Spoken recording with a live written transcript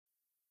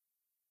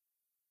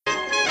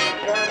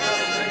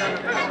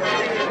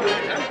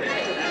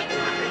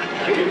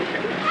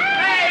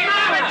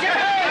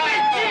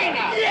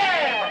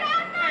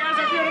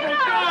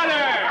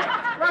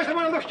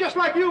looks just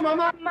like you,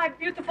 Mama. My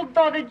beautiful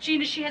daughter,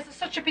 Gina, she has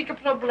such a big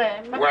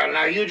problem. Well,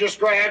 now, you just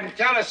go ahead and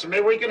tell us, and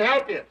maybe we can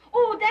help you.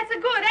 Oh, that's a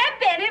good.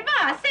 Bene,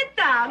 va, sit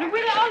down.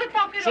 We'll all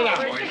talk it Sit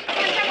over. down,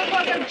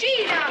 boy.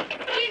 Gina,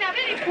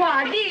 vieni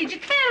qua, dici.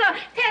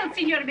 Tell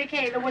Signor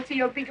Michele what's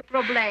your big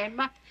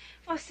problem.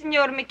 Oh,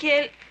 Signor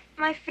Michele,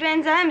 my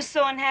friends, I'm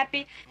so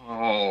unhappy.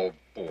 Oh,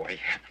 boy.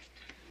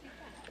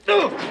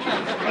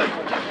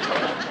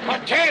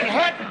 Tan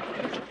Hut!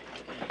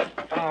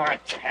 Oh,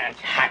 Tan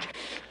Hut.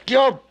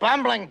 You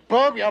bumbling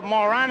boob, you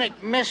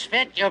moronic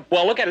misfit, you...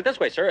 Well, look at it this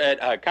way, sir. It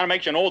kind of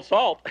makes you an old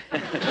salt.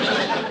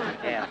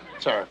 Yeah,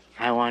 sir.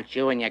 I want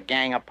you and your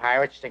gang of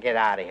pirates to get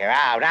out of here.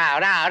 Out,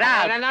 out, out,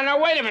 out.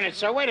 No, wait a minute,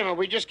 sir. Wait a minute.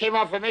 We just came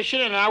off a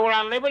mission, and now we're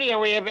on liberty, and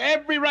we have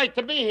every right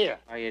to be here.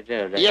 Oh, you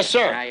do? Yes,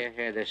 sir. Now you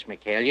hear this,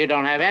 McHale. You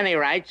don't have any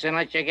rights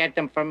unless you get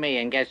them from me,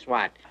 and guess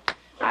what?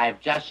 I've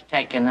just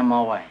taken them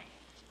away.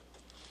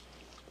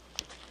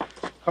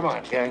 Come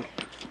on, gang.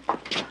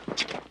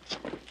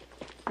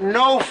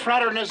 No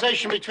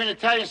fraternization between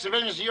Italian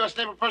civilians and U.S.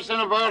 naval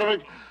personnel.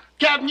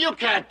 Captain, you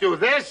can't do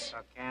this.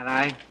 Oh, can't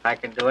I? I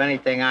can do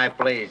anything I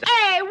please.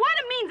 Hey, what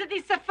it means that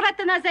it's a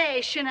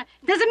fraternization?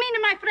 Does it mean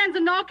that my friends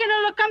are not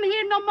gonna come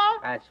here no more?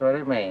 That's what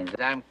it means.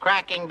 I'm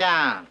cracking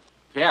down.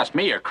 If you ask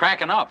me, you're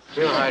cracking up.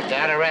 You heard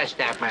that. Arrest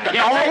that man.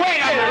 Yeah, wait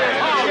a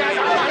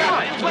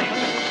minute.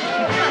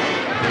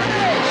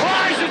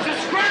 Boys, it's a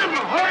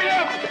scramble. Hurry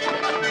up.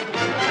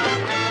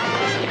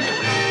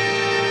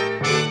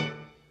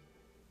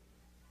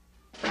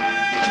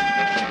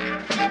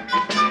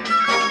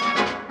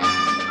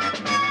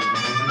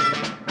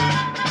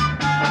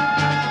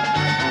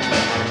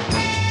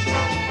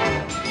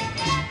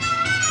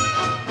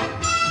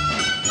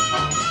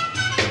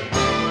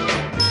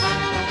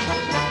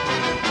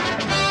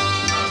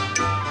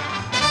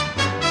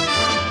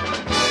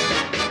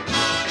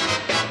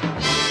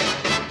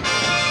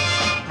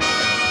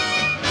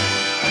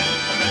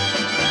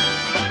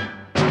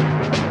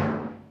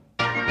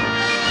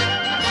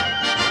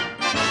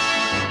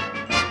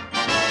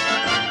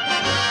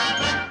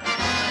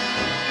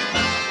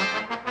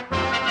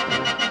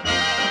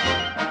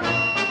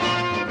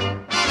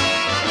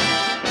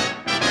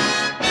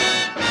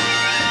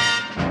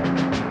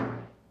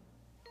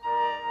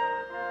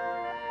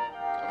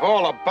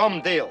 All the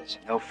bum deals.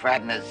 No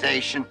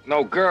fraternization.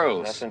 No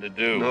girls. Nothing to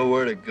do.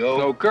 Nowhere to go.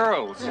 No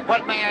girls.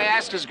 What, may I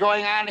ask, is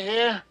going on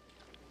here?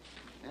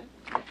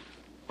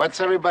 What's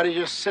everybody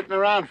just sitting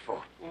around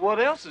for? What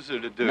else is there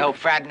to do? No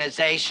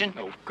fraternization?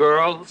 No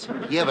girls.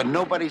 Yeah, but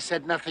nobody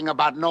said nothing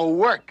about no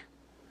work.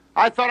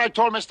 I thought I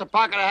told Mr.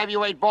 Parker to have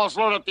you 8 balls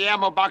load up the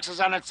ammo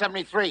boxes on that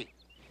 73.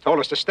 Told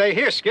us to stay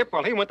here, Skip,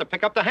 while he went to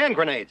pick up the hand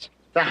grenades.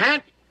 The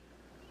hand?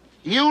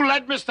 You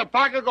let Mr.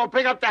 Parker go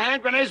pick up the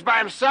hand grenades by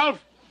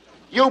himself?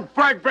 You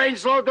bird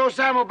brains load those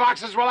ammo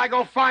boxes while I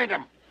go find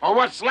them. Or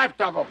what's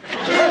left of them.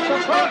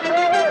 Mr.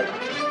 Parker!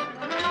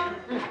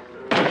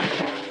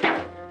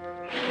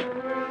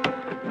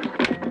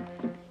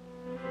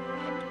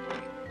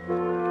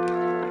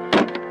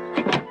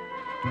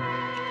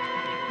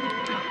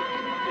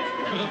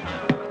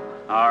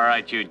 All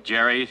right, you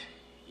Jerrys.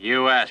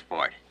 You asked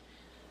for it.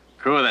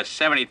 Crew of the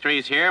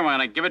 73's here, and we're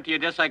going to give it to you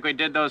just like we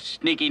did those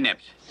sneaky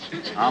nips.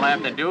 All I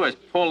have to do is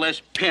pull this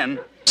pin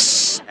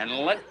and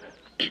let...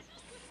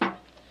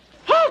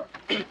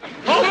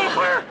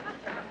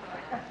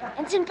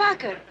 Ensign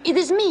Parker, it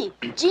is me,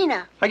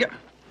 Gina.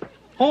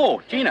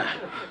 Oh, Gina.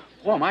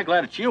 Oh, am I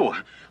glad it's you.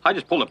 I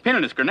just pulled a pin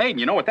in this grenade, and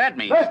you know what that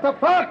means. Mr.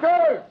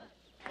 Parker!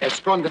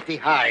 Escondete,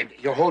 hide.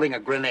 You're holding a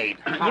grenade.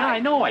 Yeah, I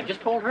know. I just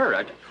told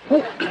her.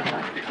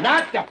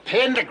 Not the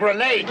pin, the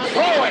grenade.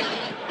 Throw it!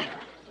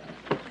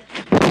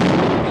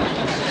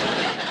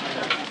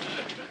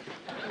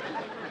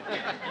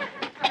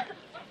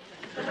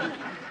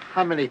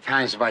 How many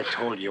times have I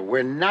told you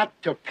we're not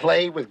to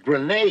play with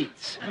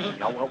grenades?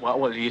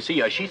 Well, you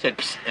see, she said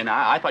psst, and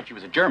I thought she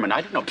was a German.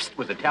 I didn't know psst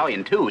was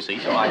Italian, too, see?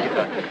 So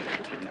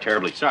I'm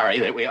terribly sorry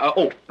that we...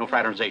 no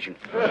fraternization.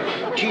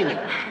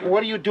 Gina,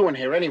 what are you doing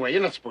here anyway?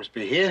 You're not supposed to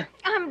be here.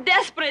 I'm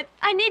desperate.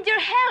 I need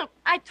your help.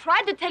 I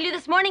tried to tell you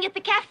this morning at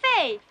the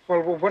cafe.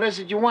 Well, what is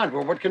it you want?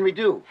 Well, what can we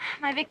do?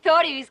 My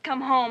Victorio has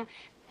come home,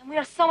 and we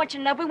are so much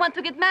in love, we want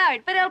to get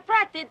married. But El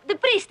Prate, the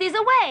priest, is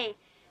away.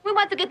 We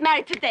want to get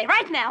married today,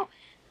 right now.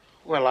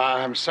 Well,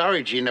 I'm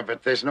sorry, Gina,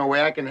 but there's no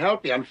way I can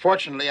help you.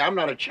 Unfortunately, I'm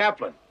not a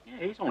chaplain. Yeah,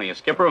 he's only a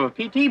skipper of a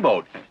PT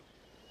boat.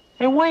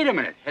 Hey, wait a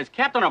minute. As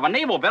captain of a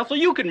naval vessel,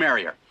 you can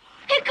marry her.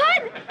 He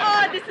could?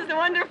 Oh, this is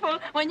wonderful.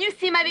 When you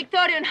see my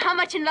Victorio and how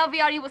much in love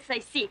we are, you will say,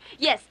 see.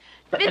 Yes.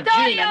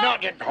 Vittorio! Gina, no,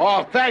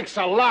 oh, thanks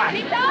a lot.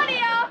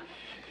 Vittorio!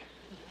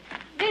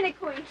 Vieni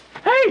qui.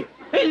 Hey,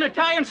 he's an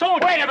Italian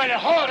soldier. Wait a minute,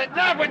 hold it.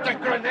 Not with the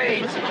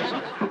grenades.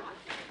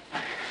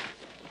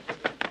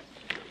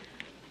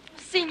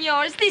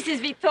 Signors, this is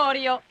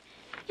Vittorio.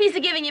 He's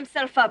giving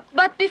himself up.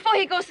 But before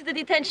he goes to the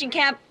detention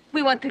camp,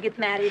 we want to get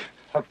married.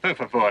 Per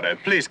favore,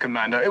 please,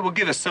 Commander. It will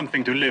give us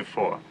something to live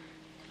for.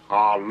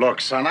 Oh, look,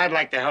 son, I'd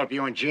like to help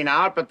you and Gina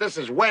out, but this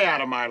is way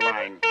out of my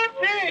line.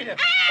 Hey,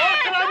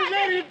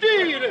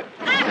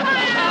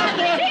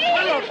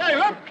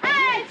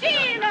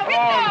 Gina!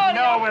 Oh,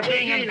 no, we're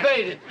being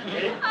invaded.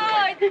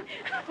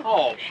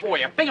 Oh, boy,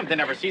 if Binghamton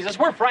never sees us,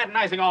 we're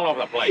fraternizing all over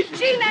the place.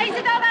 Gina, is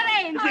it all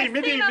arranged?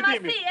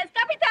 Dimmi. As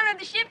captain of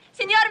the ship,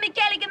 Signor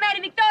Michele can marry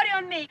Victoria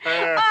and me.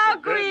 Oh,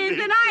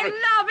 Quinton, I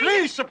love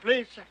it.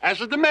 Please. As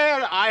the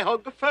mayor, I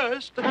hug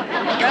first.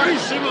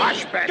 Carissimo.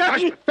 Hush,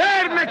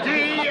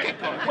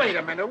 Fermati. Wait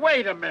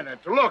a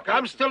minute. Look,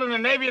 I'm still in the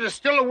Navy. There's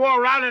still a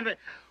war around, and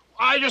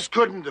I just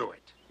couldn't do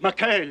it.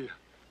 McHale,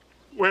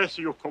 where's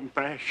your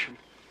compassion?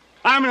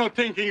 I'm not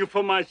thinking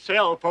for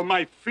myself, for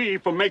my fee,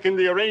 for making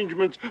the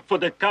arrangements for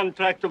the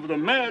contract of the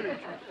marriage.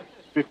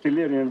 50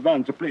 lira in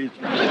advance, please.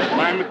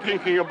 I'm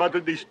thinking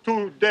about these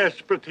two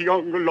desperate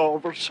young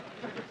lovers.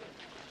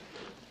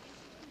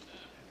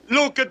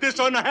 Look at this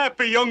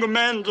unhappy young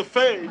man's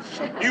face.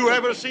 You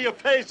ever see a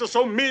face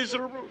so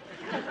miserable?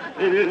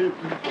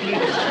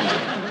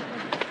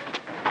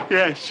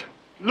 Yes,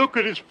 look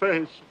at his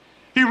face.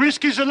 He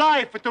risked his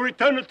life to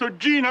return to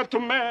Gina to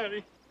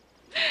marry.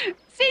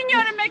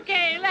 Signor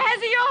Michele,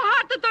 has your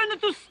heart turned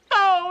to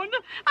stone?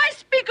 I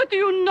speak to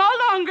you no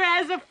longer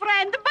as a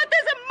friend, but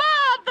as a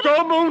mother.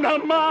 Como una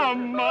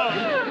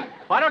mamma.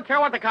 I don't care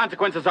what the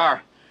consequences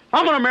are.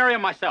 I'm going to marry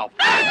him myself.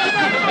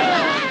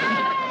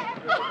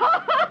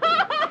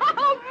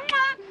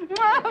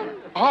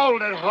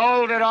 Hold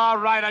it. All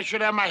right, I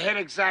should have my head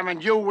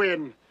examined. You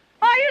win.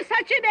 Are you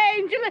such an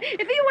angel?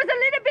 If he was a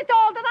little bit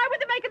older, I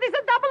would make this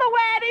a double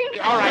wedding.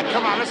 All right,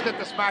 come on, let's get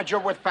this match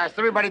over with fast.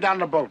 Everybody down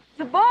the boat.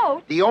 The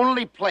boat? The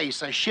only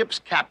place a ship's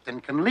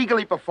captain can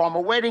legally perform a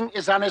wedding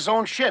is on his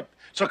own ship.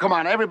 So come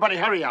on, everybody,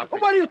 hurry up.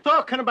 What are you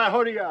talking about?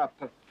 Hurry up.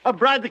 A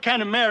bride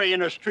can't marry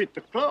in a street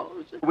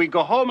clothes. We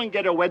go home and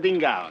get a wedding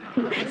gown.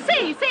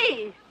 See.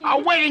 A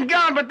wedding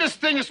gown, but this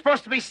thing is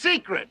supposed to be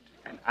secret.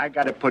 And I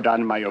got to put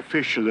on my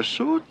official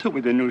suit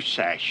with a new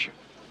sash.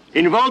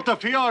 In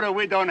Voltafiore,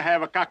 we don't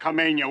have a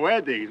cacamegna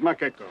weddings, ma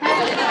che cosa?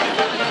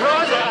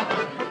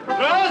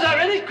 Rosa,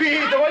 vieni qui,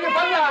 ti voglio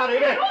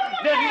parlare.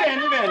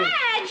 Vieni.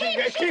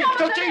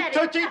 Zitto.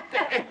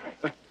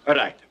 All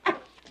right.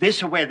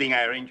 This wedding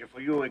I arranged for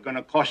you is going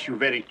to cost you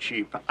very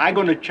cheap. I'm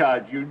going to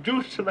charge you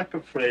just like a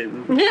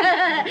friend. Do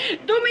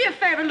me a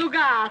favor,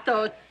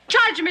 Lugato.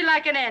 Charge me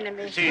like an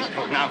enemy.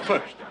 Zitto. Now,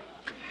 first,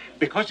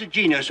 because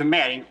Gina is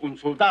marrying un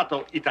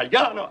soldato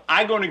italiano,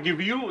 I'm going to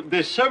give you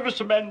the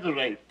serviceman's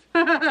rate.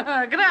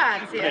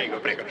 Grazie.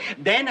 Prego.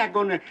 Then I'm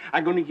gonna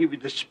give you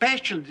the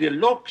special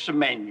deluxe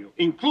menu,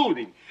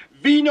 including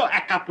vino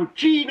a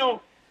cappuccino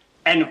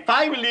and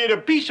 5 lira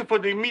pizza for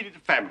the immediate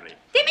family.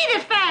 The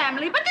immediate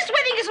family? But this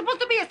wedding is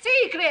supposed to be a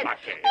secret.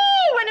 Okay.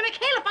 Oh, when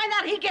Michele find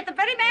out, he'll get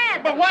very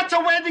mad. But what's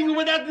a wedding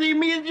without the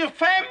immediate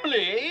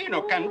family?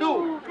 Can do.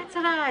 Oh, that's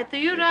right.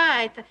 You're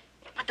right.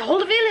 But the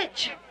whole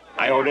village.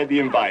 I already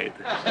invited.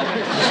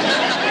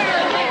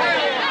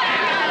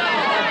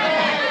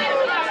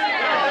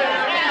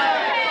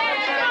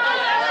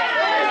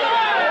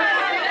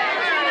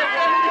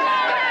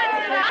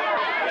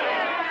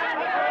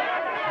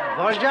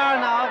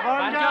 Buongiorno.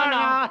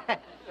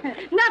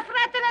 Na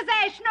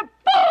fraternization.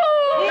 Boom!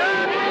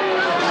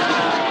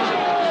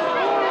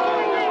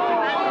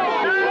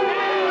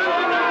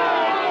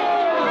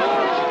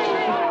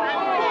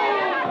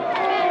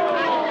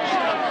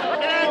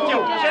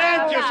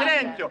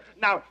 Silenzio.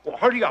 Now,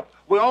 hurry up.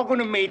 We're all going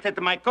to meet at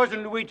my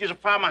cousin Luigi's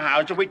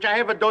farmhouse, which I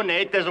have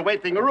donated as a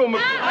waiting room.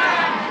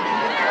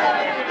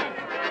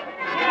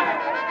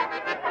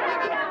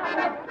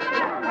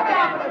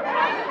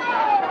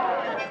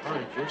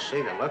 You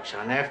see the looks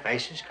on their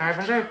faces,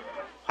 Carpenter?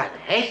 Why, they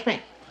hate me.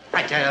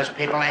 I tell those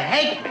people they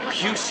hate me.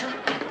 You, sir?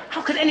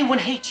 How could anyone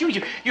hate you?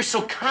 You're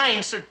so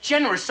kind, so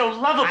generous, so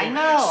lovable. I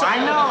know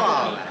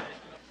all that.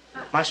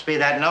 Must be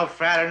that no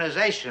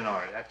fraternization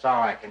order. That's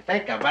all I can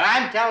think of. But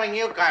I'm telling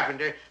you,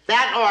 Carpenter,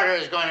 that order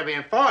is going to be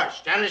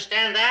enforced. You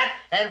understand that?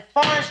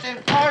 Enforced.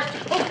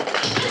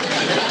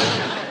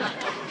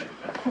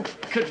 Oh,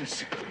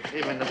 goodness.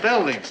 Even the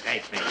buildings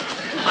hate me.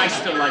 I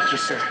still like you,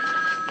 sir.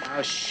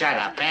 Oh, shut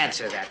up.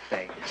 Answer that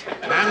thing.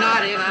 I'm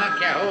not in. I don't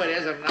care who it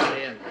is. I'm not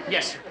in.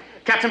 Yes, sir.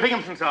 Captain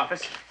Binghamton's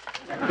office.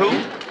 Who?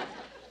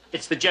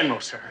 It's the general,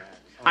 sir.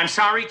 I'm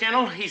sorry,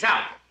 General. He's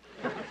out.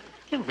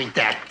 Give me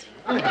that.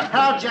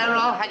 Hello,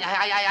 General.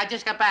 I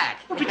just got back.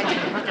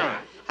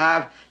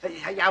 I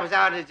was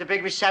out at the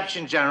big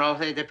reception, General.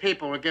 The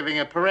people were giving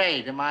a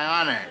parade in my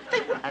honor.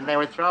 And they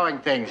were throwing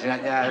things,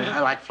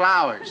 like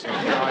flowers. They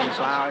were throwing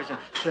flowers. And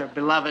their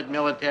beloved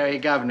military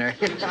governor.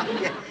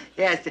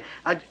 Yes.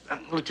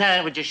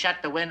 Lieutenant, would you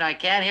shut the window? I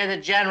can't hear the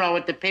general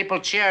with the people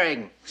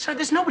cheering. Sir,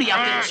 there's nobody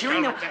out there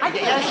cheering.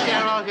 Yes,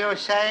 General, you were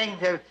saying...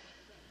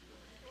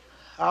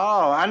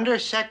 Oh,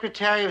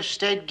 Undersecretary of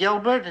State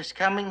Gilbert is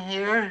coming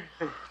here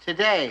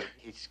today.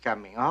 He's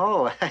coming.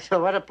 Oh,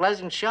 what a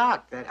pleasant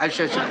shock. I'm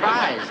so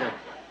surprised.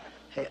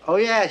 Oh,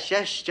 yes,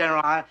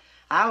 General.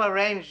 I'll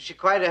arrange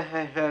quite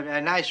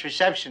a nice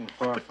reception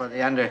for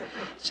the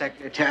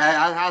Undersecretary.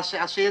 I'll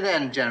see you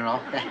then, General.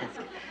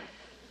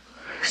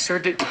 Sir,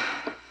 did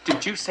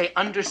you say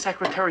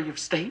Undersecretary of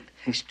State?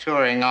 He's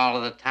touring all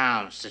of the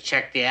towns to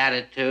check the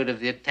attitude of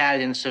the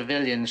Italian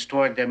civilians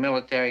toward their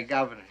military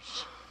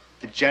governors.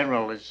 The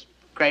general is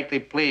greatly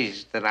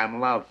pleased that I'm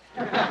loved.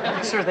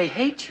 Sir, they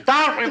hate you.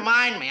 Don't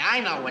remind me.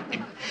 I know what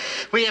they...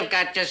 We have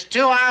got just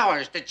 2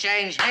 hours to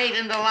change hate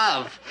into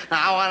love.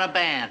 Now, I want a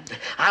band.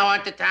 I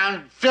want the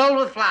town filled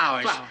with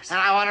flowers. And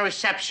I want a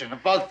reception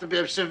of both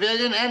the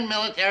civilian and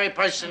military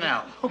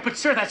personnel. Oh, but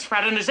sir, that's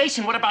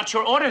fraternization. What about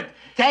your order?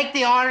 Take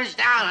the orders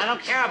down. I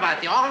don't care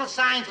about you. All the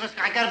signs must...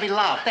 I gotta be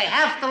loved. They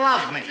have to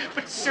love me.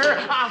 But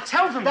sir, I'll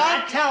tell them Don't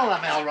that. tell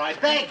them, Elroy.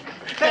 Beg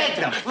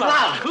them.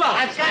 Love.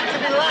 I've got to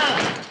be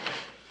loved.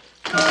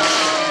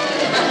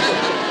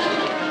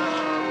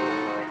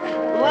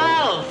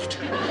 Loved.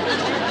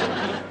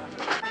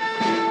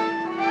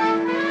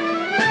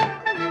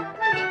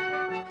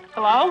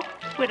 Hello?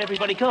 Where'd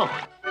everybody go?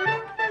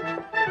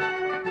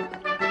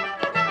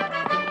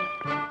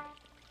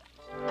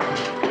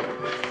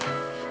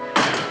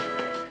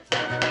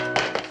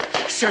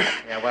 Sir.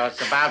 Yeah, well,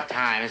 it's about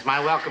time. Is my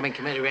welcoming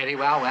committee ready?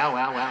 Well.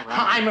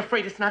 I'm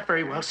afraid it's not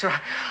very well, sir.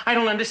 I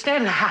don't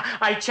understand.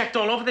 I checked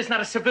all over. There's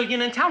not a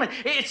civilian in town.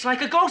 It's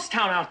like a ghost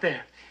town out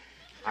there.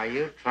 Are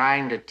you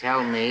trying to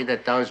tell me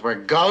that those were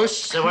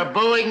ghosts who were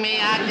booing me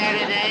out there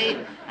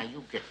today? Now,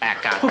 you get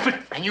back out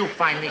and you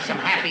find me some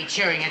happy,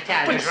 cheering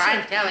Italians, or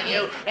I'm telling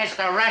you, it's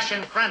the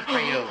Russian front for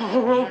you.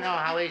 You know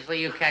how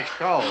easily you catch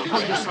cold. Oh,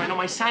 yes, sir, I know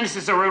my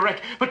sinuses are a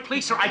wreck. But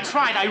please, sir, I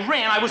tried, I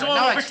ran, I was all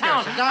over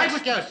town. No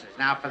excuses.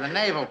 Now, for the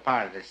naval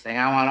part of this thing,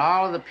 I want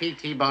all of the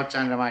PT boats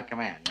under my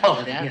command.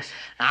 Yes.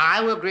 Now, I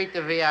will greet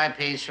the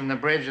VIPs from the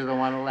bridge of the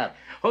 111.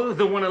 Oh,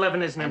 the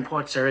 111 isn't in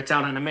port, sir. It's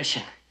out on a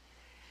mission.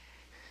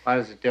 What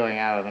is it doing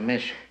out of the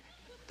mission?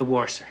 The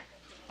war, sir.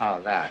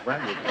 Oh, that. Well,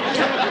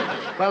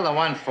 the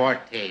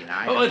 114.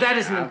 That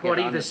isn't in port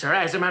either, sir.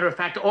 As a matter of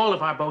fact, all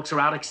of our boats are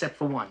out except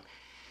for one.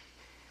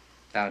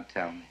 Don't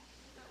tell me.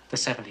 The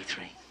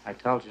 73. I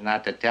told you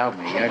not to tell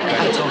me. You're good.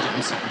 I told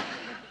him, sir.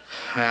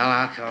 Well,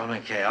 I'll call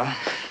McHale.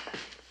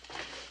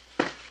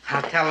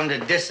 I'll tell him to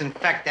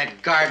disinfect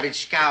that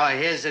garbage scow of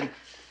his, and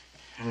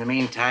in the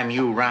meantime,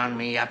 you round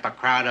me up a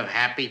crowd of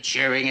happy,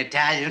 cheering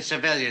Italian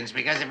civilians,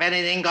 because if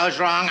anything goes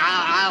wrong,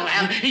 I'll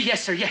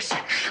Yes, sir, yes, sir.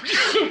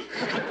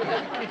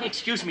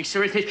 Excuse me,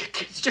 sir.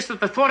 It's just that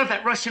the thought of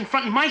that Russian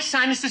front, my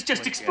sinuses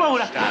just explode.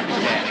 Stop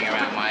standing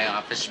around my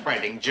office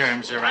spreading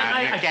germs around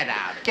here. Get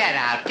out.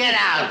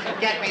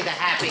 Get me the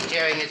happy,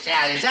 cheering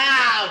Italians.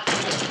 Out!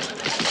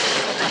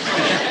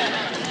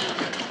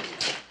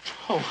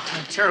 Oh,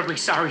 I'm terribly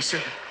sorry, sir.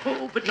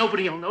 Oh, but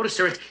nobody will notice,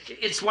 sir.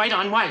 It's white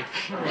on white.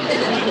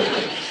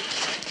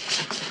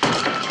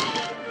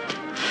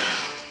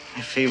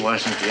 If he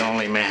wasn't the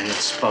only man that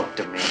spoke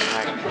to me,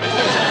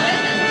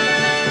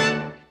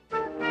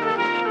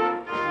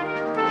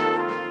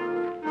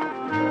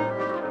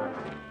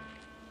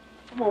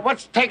 Well,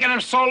 what's taking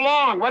him so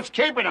long? What's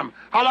keeping him?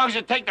 How long does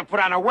it take to put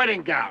on a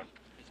wedding gown?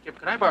 Skip,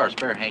 could I borrow a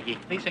spare hanky?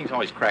 These things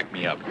always crack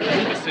me up.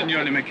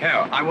 Signore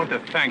McHale, I want to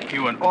thank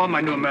you and all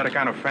my new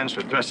Americano friends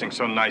for dressing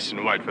so nice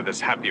and white for this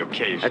happy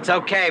occasion. It's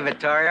okay,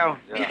 Vittorio.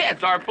 Yeah,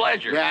 it's our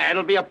pleasure. Yeah,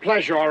 it'll be a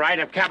pleasure, all right.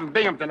 If Captain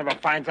Binghamton ever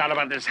finds out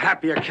about this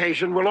happy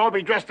occasion, we'll all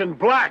be dressed in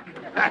black.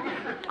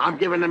 I'm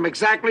giving them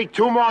exactly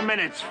 2 more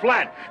minutes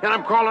flat. Then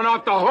I'm calling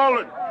off the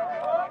whole...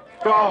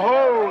 The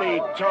holy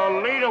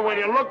Toledo, will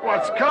you look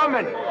what's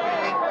coming?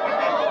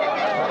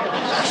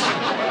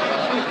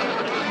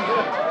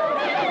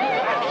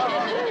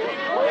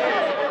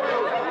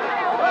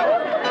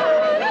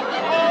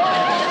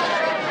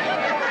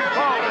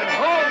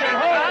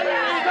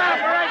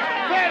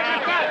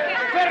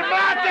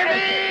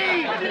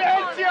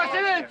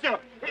 Silenzio!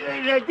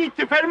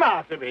 Dite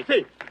fermatevi,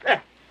 sì.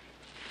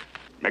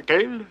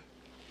 McHale,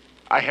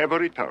 I have a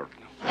return.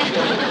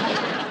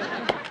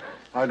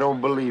 I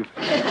don't believe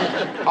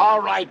it.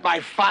 All right, my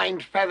fine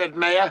feathered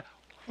mayor.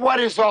 What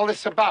is all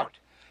this about?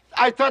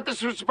 I thought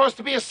this was supposed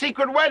to be a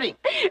secret wedding.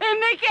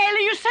 Michaela,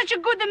 you're such a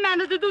good man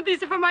to do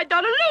this for my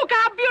daughter. Look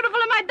how beautiful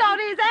my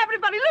daughter is.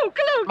 Everybody, look.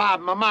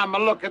 Mama,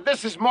 look,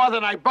 this is more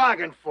than I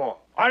bargained for.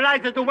 All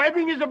right, the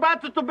wedding is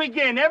about to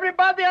begin.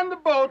 Everybody on the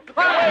boat.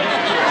 Remember,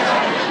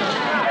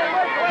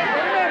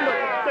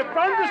 the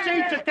front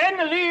seats are 10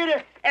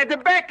 lire and the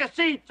back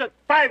seats are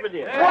 5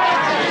 lire.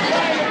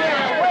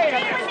 Wait a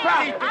minute,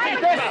 stop.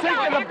 They're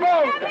sinking the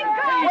boat.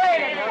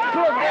 Wait,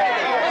 look.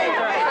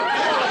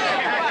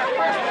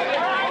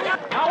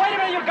 Now, wait a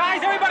minute, you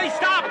guys. Everybody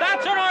stop.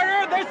 That's an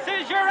order. This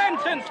is your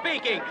ensign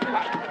speaking.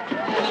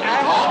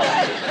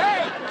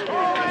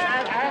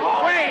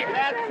 Wait.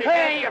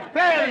 Hey,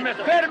 fermi.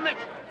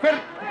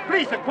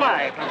 Please,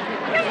 quiet. Wait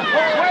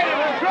a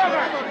minute,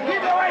 Grover.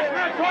 Keep away from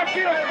that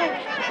torpedo scoop.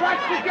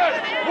 Watch the gun.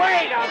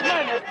 Wait a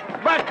minute.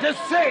 But the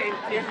same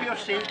is your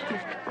seat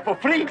For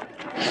free.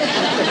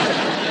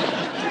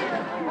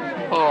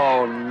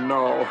 Oh,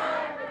 no.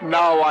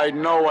 Now I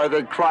know why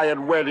they cry at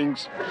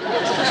weddings.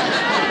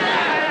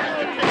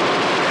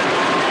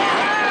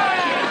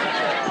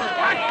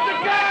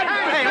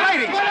 Hey,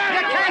 ladies,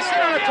 you can't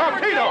sit on a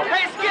torpedo.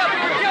 Hey, Skip,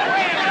 get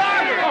away.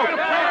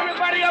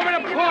 Everybody over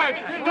the port.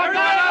 Come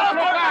on.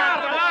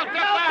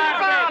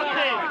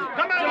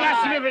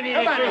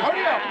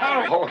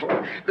 Oh,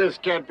 this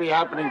can't be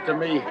happening to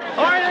me.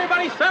 All right,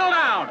 everybody, settle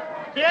down.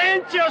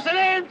 Silencio,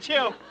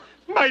 silencio!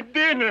 My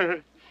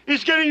dinner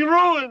is getting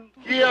ruined.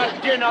 Your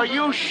dinner,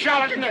 you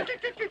shut it.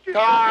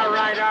 All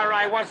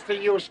right. What's the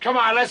use? Come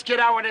on, let's get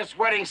on with this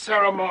wedding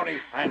ceremony.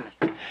 And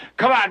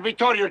come on,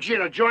 Vittorio,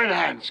 Gino, join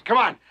hands. Come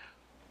on.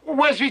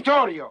 Where's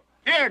Vittorio?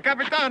 Here,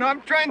 Capitano,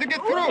 I'm trying to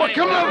get through. Well,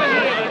 come over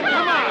here.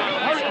 Come on.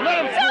 Hurry,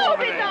 let him through.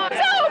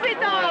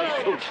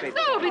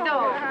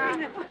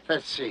 Subito!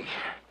 Let's see.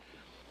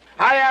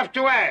 I have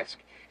to ask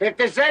if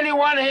there's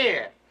anyone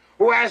here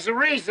who has a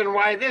reason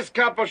why this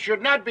couple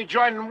should not be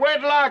joined in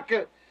wedlock.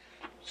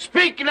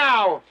 Speak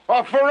now,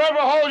 or forever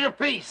hold your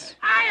peace.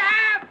 I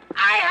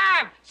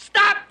have!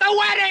 Stop the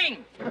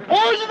wedding!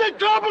 Who's the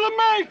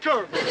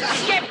troublemaker?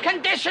 Skip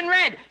condition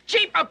red.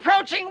 Jeep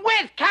approaching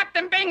with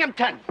Captain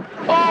Binghamton.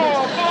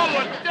 Oh,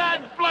 Lord,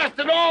 Dad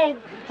blasted. Oh,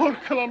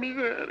 Porca la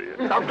miseria.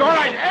 now, all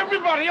right,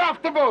 everybody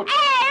off the boat.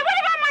 Hey, what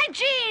about my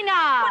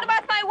Gina? What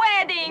about my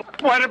wedding?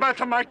 What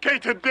about my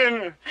catered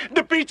dinner?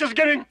 The pizza's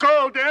getting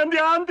cold and the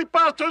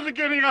antipastos are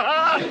getting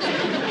hot.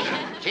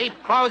 Jeep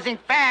closing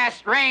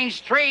fast,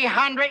 range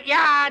 300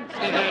 yards.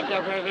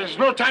 There's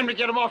no time to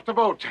get them off the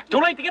boat. Too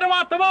late to get him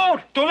off the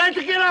boat. Too late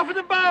to get off of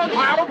the boat. All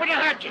right, open the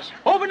hatches.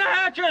 Open the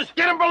hatches.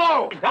 Get them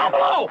below. Down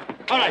below.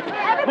 All right,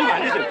 move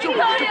on, listen.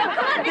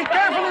 Be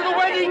careful of the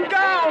wedding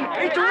gown.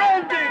 It's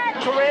rented.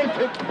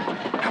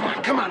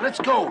 Come on, let's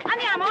go.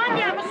 Andiamo,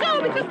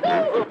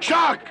 subito.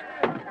 Chuck!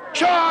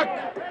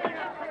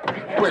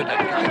 Where'd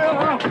that guy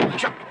go?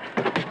 Chuck!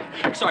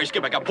 Sorry,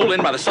 Skip, I got pulled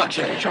in by the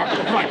suction. Chuck,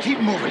 come on, keep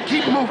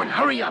moving.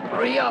 Hurry up.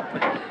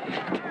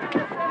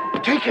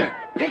 Take her.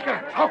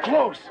 How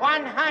close?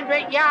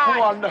 100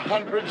 yards.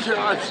 100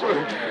 yards.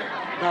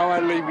 Now I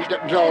leave you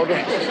down.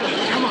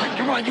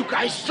 Come on, you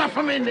guys, stuff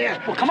them in there.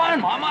 Well, come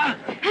on, Mama.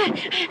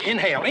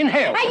 Inhale.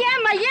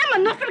 I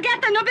am. Not forget,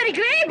 I'm not very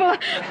agreeable.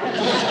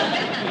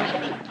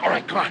 All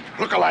right, come on.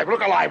 Look alive.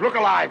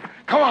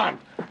 Come on.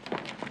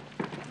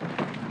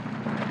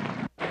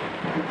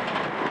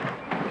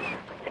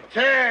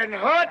 Turn,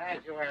 Hood.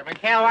 Thank you,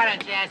 McHale, why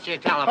don't you answer your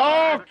telephone?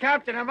 Oh,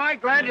 Captain, am I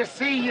glad to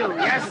see you.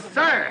 Yes,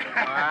 sir.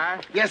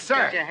 Yes,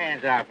 sir. Get your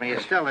hands off me. You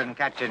still didn't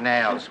cut your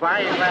nails.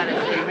 Why are you glad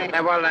to see me?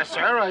 Well,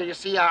 sir, you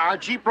see, our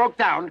Jeep broke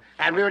down,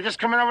 and we were just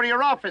coming over to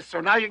your office, so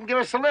now you can give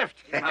us a lift.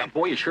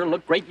 Boy, you sure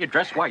look great in your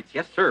dress whites.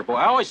 Yes, sir. Boy,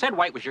 I always said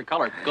white was your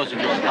color because of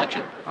your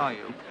complexion. Oh,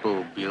 you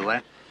boob,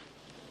 you.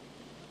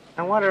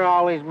 And what are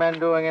all these men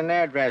doing in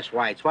their dress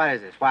whites? What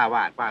is this? What?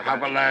 What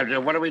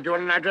are we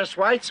doing in our dress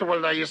whites?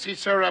 Well, you see,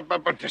 sir,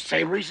 but the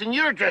same reason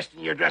you're dressed in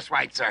your dress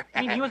whites, sir.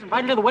 You mean he was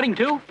invited to the wedding,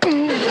 too?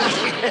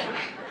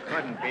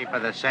 Couldn't be for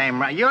the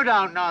same... You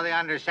don't know the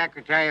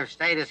Undersecretary of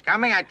State is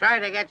coming. I tried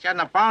to get you on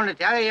the phone to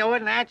tell you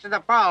wouldn't answer the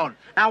phone.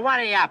 Now,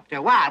 what are you up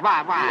to? What?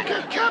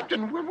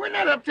 Captain, we're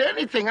not up to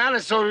anything,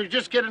 honest, so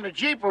just get in the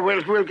Jeep or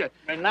we'll get...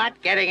 We're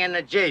not getting in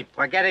the Jeep.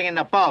 We're getting in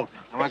the boat,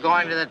 and we're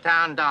going to the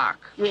town dock.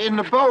 In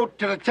the boat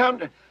to the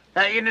town...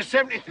 in the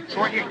 70...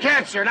 Well, you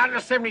can't, sir. Not in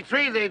the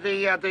 73.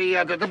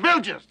 The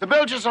bilges. The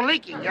bilges are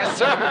leaking. Yes,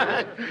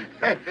 sir.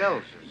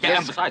 Bilges? Yeah,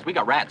 and besides, we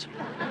got rats.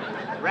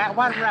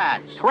 What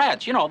rats?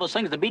 Rats, you know, those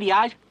things with the beady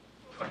eyes.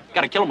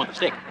 Gotta kill them with a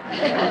stick. Oh,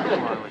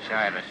 I wish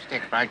I had a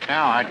stick right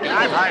now. I've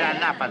heard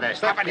enough of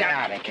this. Let me get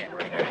out of here.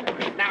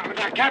 Now,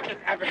 Captain...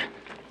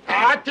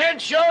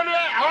 attention! All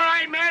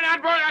right, man,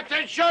 on board.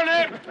 Attention!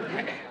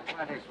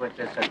 What is with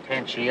this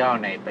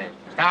attenzione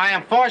business? Now, I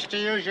am forced to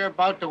use your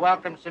boat to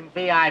welcome some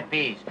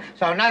VIPs.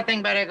 So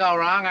nothing better go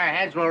wrong, our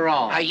heads will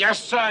roll.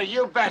 Yes, sir.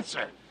 You bet,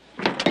 sir.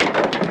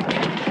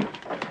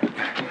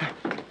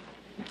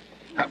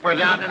 Well,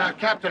 now,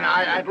 Captain,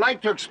 I'd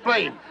like to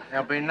explain.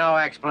 There'll be no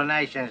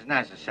explanations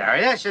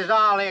necessary. This is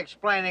all the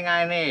explaining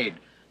I need.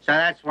 So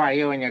that's why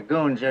you and your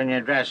goons are in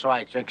your dress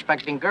whites. You're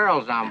expecting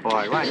girls on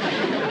board, what?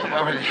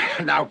 Well,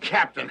 now,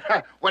 Captain,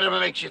 whatever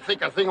makes you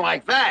think a thing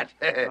like that?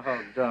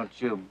 Oh, don't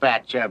you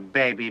bat your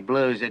baby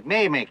blues at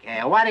me,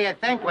 McHale. What do you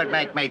think would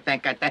make me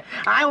think of that?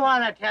 I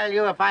want to tell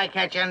you, if I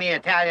catch any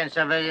Italian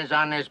civilians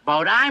on this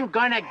boat, I'm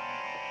gonna...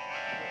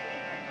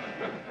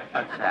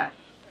 What's that?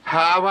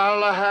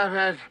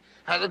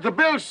 The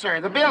bilge, sir,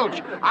 the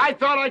bilge. I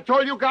thought I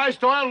told you guys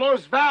to oil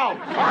those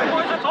valves. All right,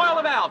 boys, let's oil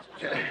the valves.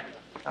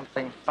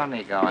 Something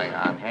funny going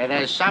on here.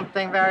 There's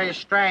something very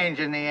strange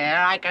in the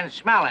air. I can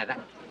smell it.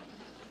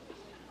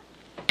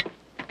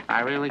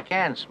 I really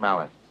can smell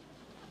it.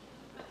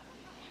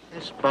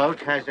 This boat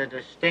has a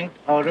distinct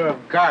odor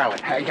of garlic.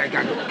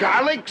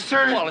 Garlic,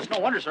 sir? Well, it's no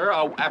wonder, sir.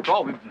 After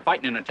all, we've been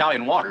fighting in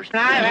Italian waters.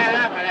 I've had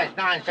enough of this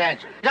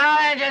nonsense. All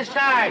engine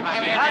start.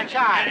 Punch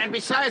on. And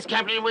besides,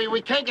 Captain,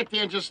 we can't get the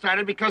engine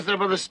started because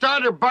the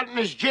starter button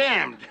is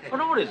jammed. Oh,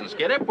 no, it isn't,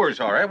 Skid. It works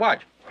all right.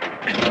 Watch.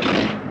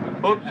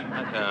 Oops.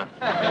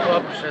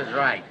 Oops is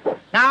right.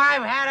 Now,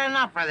 I've had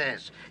enough of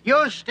this.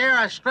 You steer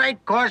a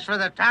straight course for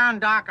the town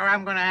dock, or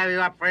I'm going to have you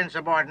up for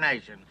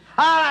insubordination.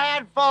 All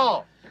ahead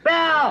full.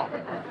 Bill!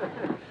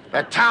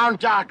 The town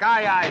dock,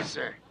 aye,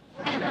 sir.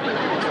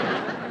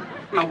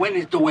 Now, when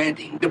is the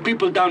wedding? The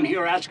people down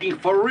here are asking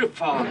for a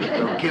refund.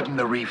 We'll give them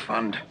the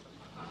refund.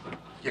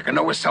 You can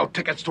always sell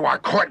tickets to our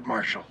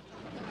court-martial.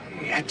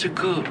 That's a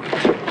good.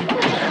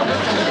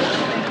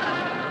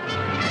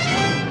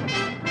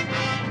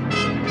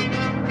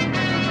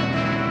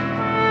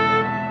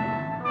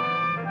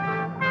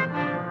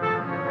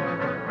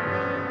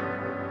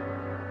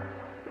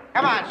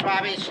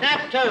 Bobby.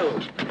 Snap two.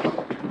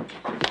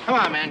 Come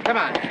on, man. Come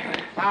on.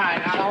 All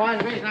right. Now, the one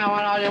reason I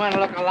want all you men to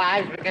look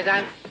alive is because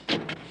I'm...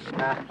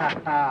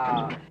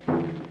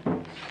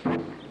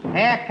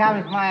 Here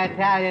comes my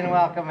Italian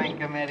welcoming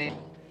committee.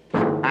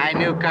 I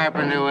knew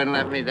Carpenter wouldn't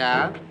let me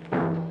down.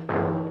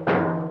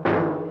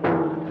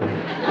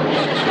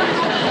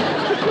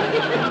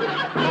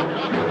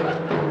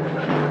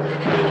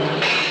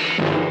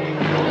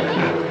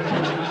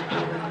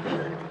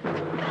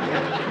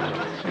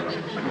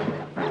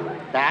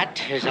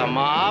 That is a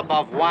mob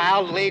of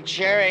wildly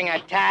cheering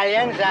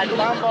Italians. That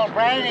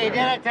bumblebrain, he did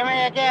it to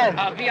me again.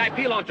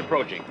 VIP launch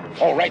approaching.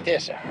 Oh, right there,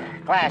 sir.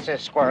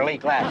 Glasses, squirrely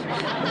glasses.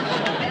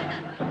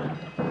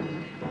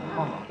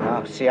 Oh,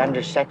 no, it's the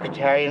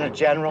Undersecretary and the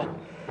General.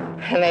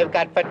 And they've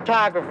got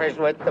photographers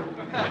with them.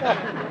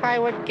 I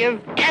would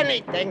give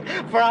anything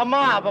for a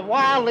mob of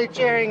wildly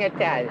cheering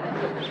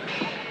Italians.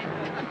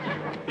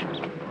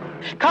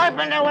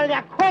 Carpenter, will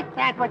you quit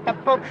that with the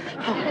poop?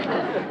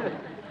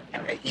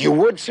 You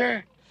would,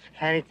 sir?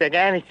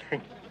 Anything.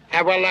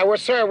 Well,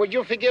 sir, would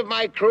you forgive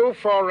my crew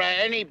for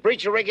any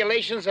breach of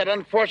regulations that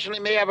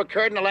unfortunately may have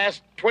occurred in the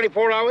last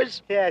 24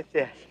 hours? Yes.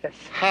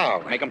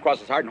 How? Make him cross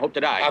his heart and hope to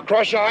die. I'll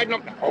cross your heart.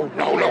 No. Oh,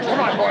 no. Come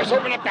on, boys.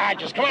 Open up the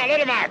hatches. Come on, let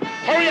him out.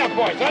 Hurry up,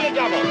 boys. On the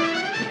double.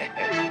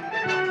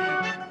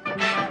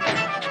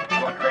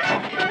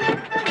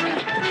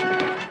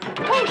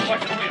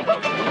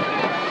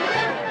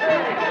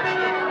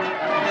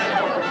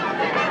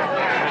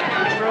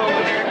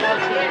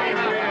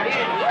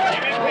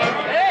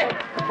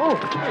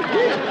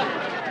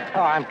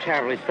 Oh, I'm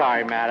terribly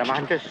sorry, madam.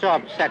 I'm just so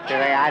upset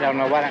today. I don't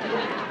know what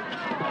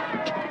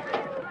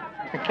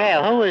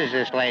McHale, who is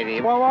this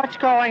lady? Well, what's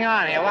going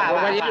on here?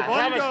 Well, you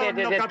promised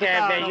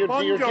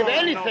you'd give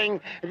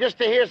anything just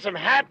to hear some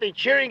happy,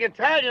 cheering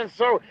Italians,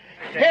 so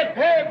hip,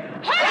 hip.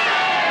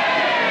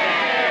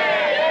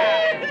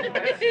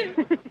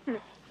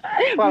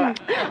 Well,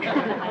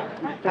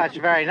 that's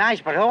very nice,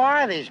 but who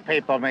are these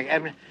people?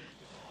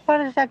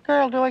 What is that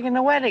girl doing in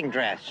the wedding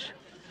dress?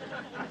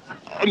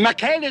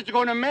 McHale is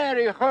going to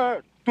marry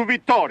her to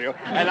Vittorio,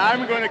 and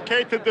I'm going to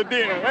cater the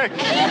dinner.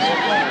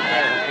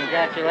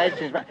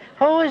 Congratulations.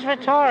 Who is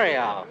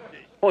Vittorio?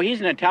 Oh, he's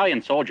an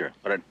Italian soldier,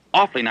 but an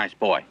awfully nice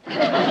boy.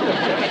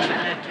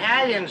 An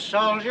Italian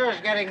soldier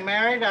is getting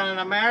married on an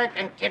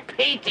American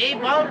PT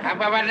boat?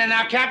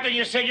 Now, Captain,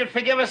 you said you'd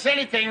forgive us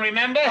anything,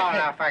 remember? Oh,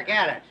 now,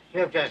 forget it.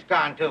 You've just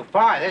gone too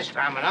far this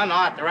time. An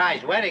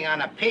unauthorized wedding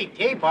on a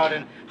PT boat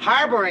and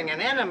harboring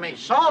an enemy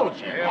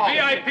soldier.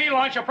 VIP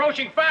launch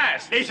approaching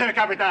fast. Listen,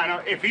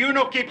 Capitano, if you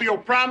don't keep your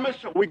promise,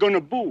 we're going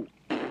to boo.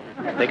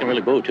 They can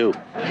really boo, too.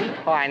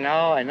 Oh, I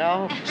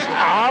know.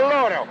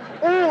 Allora,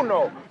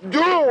 uno,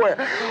 due.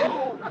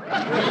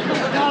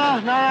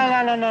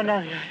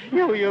 No.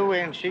 You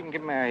win. She can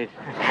get married.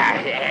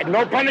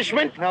 No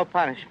punishment? No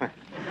punishment.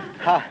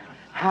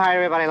 Hi,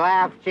 everybody.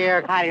 Laugh,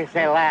 cheer. How do you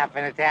say laugh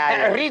in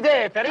Italian?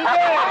 Ridete.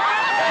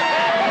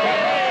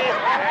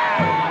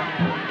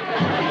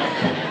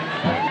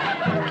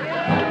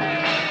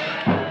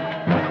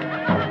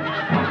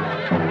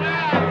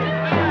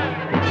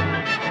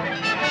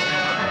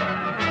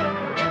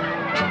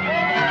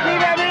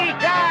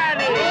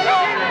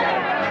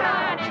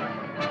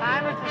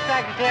 Hi, Mr.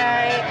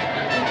 Secretary.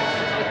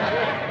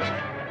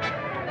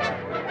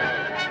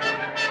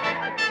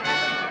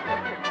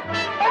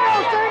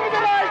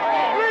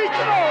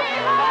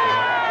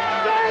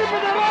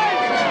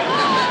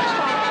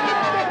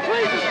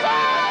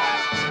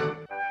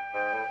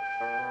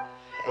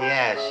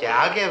 Yes,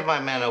 I'll give my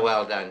men a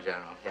well done,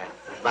 General. Yeah.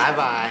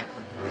 Bye-bye.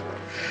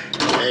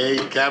 Hey,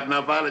 Captain, how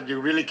about it? You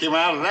really came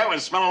out of that one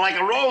smelling like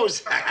a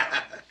rose.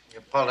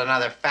 You pulled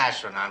another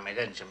fast one on me,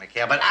 didn't you,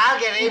 McHale? But I'll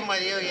get even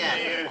with you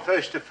yet.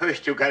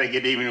 First, you got to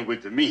get even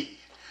with me.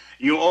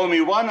 You owe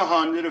me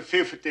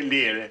 150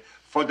 lire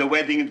for the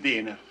wedding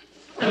dinner.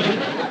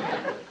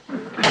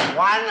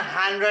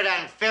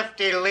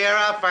 150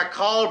 lira for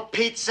cold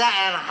pizza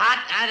and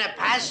hot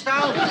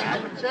antipasto?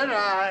 That's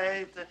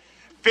right.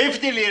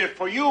 50 lira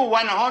for you,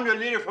 100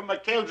 lira for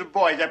McHale's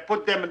boys. I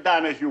put them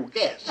down as you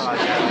guess. Oh,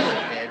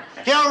 yeah,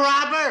 you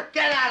robber!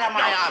 Get out of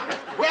my office!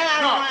 Get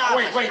out of my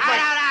office! Wait.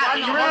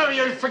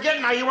 You're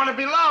forgetting how you want to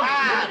be loved.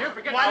 You're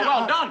forgetting how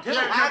well done, too.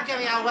 I'll give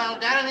you a well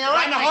done in the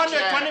Olympics.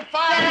 125.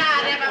 Get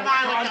out! Never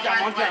mind. One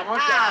down.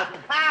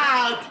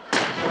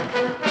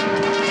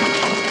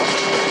 Out!